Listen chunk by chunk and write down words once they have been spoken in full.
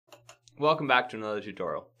Welcome back to another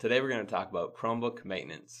tutorial. Today we're going to talk about Chromebook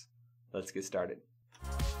maintenance. Let's get started.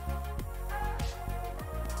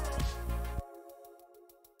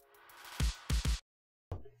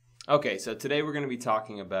 Okay, so today we're going to be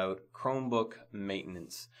talking about Chromebook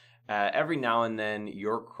maintenance. Every now and then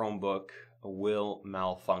your Chromebook will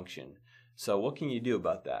malfunction. So what can you do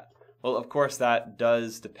about that? Well, of course that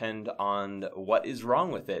does depend on what is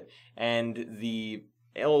wrong with it, and the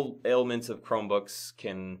ailments of Chromebooks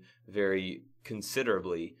can vary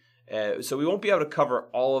considerably. So we won't be able to cover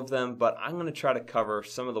all of them, but I'm going to try to cover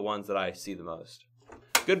some of the ones that I see the most.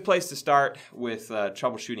 Good place to start with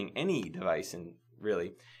troubleshooting any device, and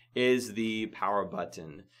really, is the power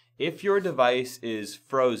button. If your device is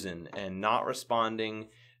frozen and not responding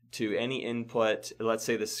to any input, let's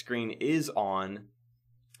say the screen is on,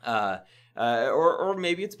 or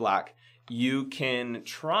maybe it's black, you can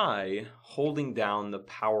try holding down the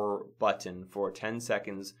power button for 10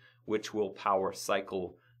 seconds, which will power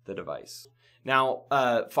cycle the device. Now,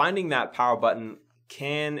 finding that power button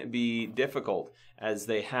can be difficult as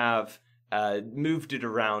they have moved it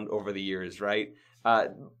around over the years, right?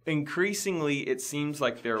 Increasingly, it seems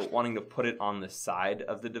like they're wanting to put it on the side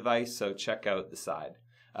of the device, so check out the side.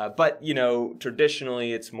 But, you know,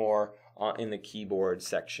 traditionally it's more in the keyboard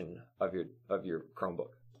section of your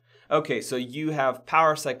Chromebook. Okay, so you have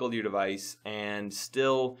power cycled your device and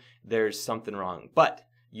still there's something wrong, but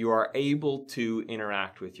you are able to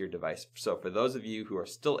interact with your device. So for those of you who are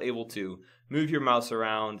still able to move your mouse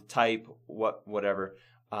around, type, whatever,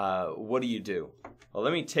 what do? Well,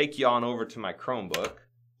 let me take you on over to my Chromebook.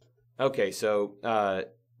 Okay, so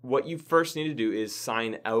what you first need to do is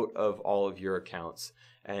sign out of all of your accounts,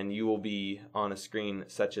 and you will be on a screen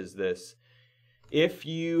such as this.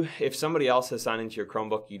 If somebody else has signed into your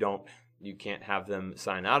Chromebook, you can't have them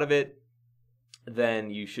sign out of it, then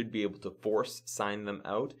you should be able to force sign them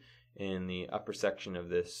out in the upper section of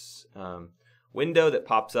this window that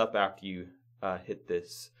pops up after you hit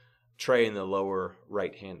this tray in the lower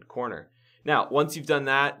right hand corner. Now, once you've done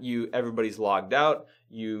that, everybody's logged out.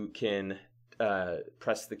 You can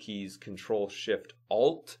press the keys Control Shift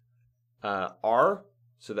Alt R.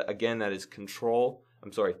 So that again, that is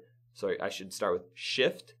I should start with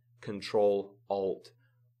Shift Control Alt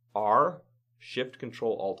R. Shift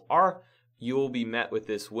Control Alt R. You will be met with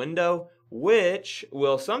this window, which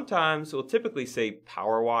will typically say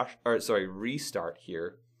restart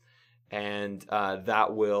here. And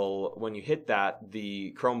that will, when you hit that,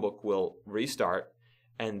 the Chromebook will restart,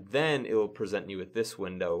 and then it will present you with this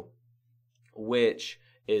window, which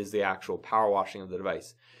is the actual power washing of the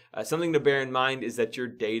device. Something to bear in mind is that your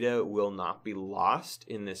data will not be lost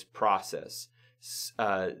in this process.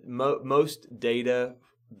 Most data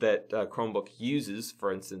that Chromebook uses,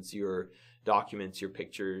 for instance, your documents, your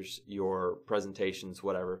pictures, your presentations,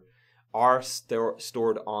 whatever, are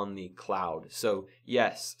stored on the cloud. So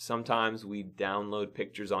yes, sometimes we download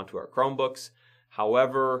pictures onto our Chromebooks.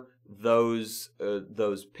 However, those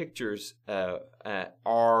pictures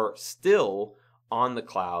are still on the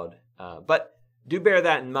cloud. But do bear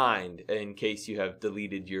that in mind in case you have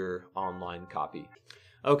deleted your online copy.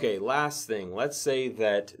 Okay, last thing. Let's say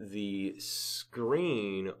that the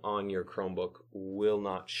screen on your Chromebook will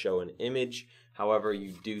not show an image. However,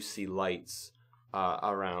 you do see lights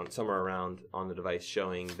somewhere around on the device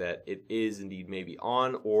showing that it is indeed maybe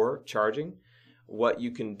on or charging. What you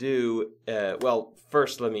can do, well,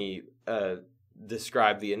 first let me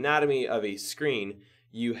describe the anatomy of a screen.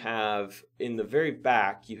 You have, in the very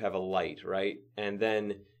back, you have a light, right? And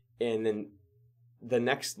then the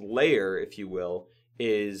next layer, if you will,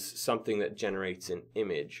 is something that generates an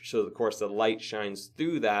image. So of course the light shines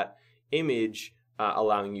through that image,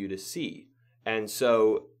 allowing you to see. And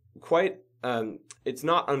so it's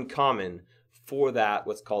not uncommon for that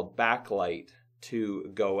what's called backlight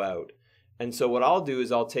to go out. And so what I'll do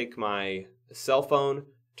is I'll take my cell phone,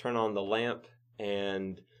 turn on the lamp,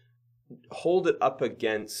 and hold it up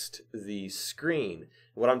against the screen.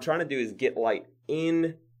 What I'm trying to do is get light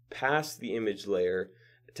in past the image layer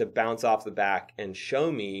to bounce off the back and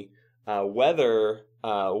show me which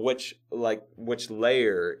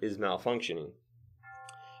layer is malfunctioning.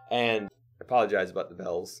 And I apologize about the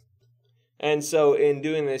bells. And so in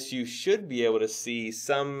doing this, you should be able to see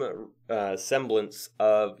some semblance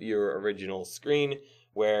of your original screen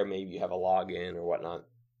where maybe you have a login or whatnot.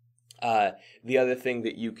 The other thing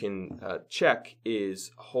that you can check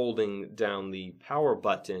is holding down the power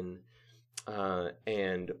button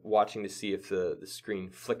and watching to see if the screen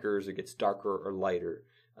flickers or gets darker or lighter.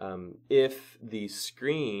 If the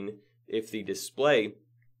display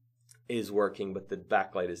is working but the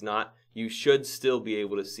backlight is not, you should still be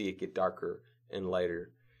able to see it get darker and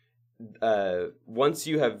lighter. once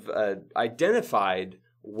you have identified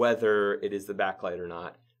whether it is the backlight or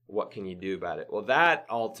not, what can you do about it? Well, that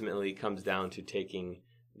ultimately comes down to taking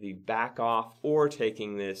the back off or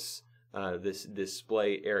taking this this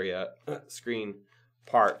display area screen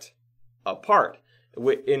part apart.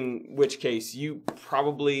 In which case, you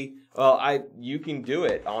probably, you can do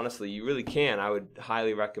it. Honestly, you really can. I would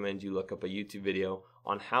highly recommend you look up a YouTube video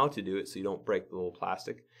on how to do it so you don't break the little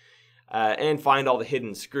plastic. And find all the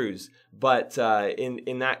hidden screws. But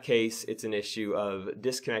in that case, it's an issue of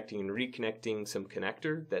disconnecting and reconnecting some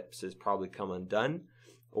connector that has probably come undone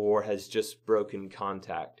or has just broken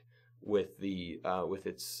contact with the with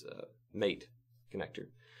its mate connector.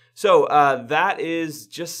 So that is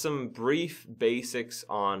just some brief basics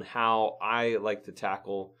on how I like to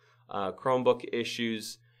tackle Chromebook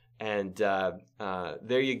issues. And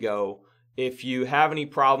there you go. If you have any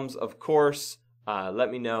problems, of course,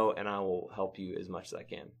 let me know and I will help you as much as I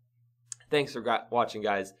can. Thanks for watching,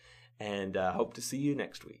 guys, and hope to see you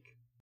next week.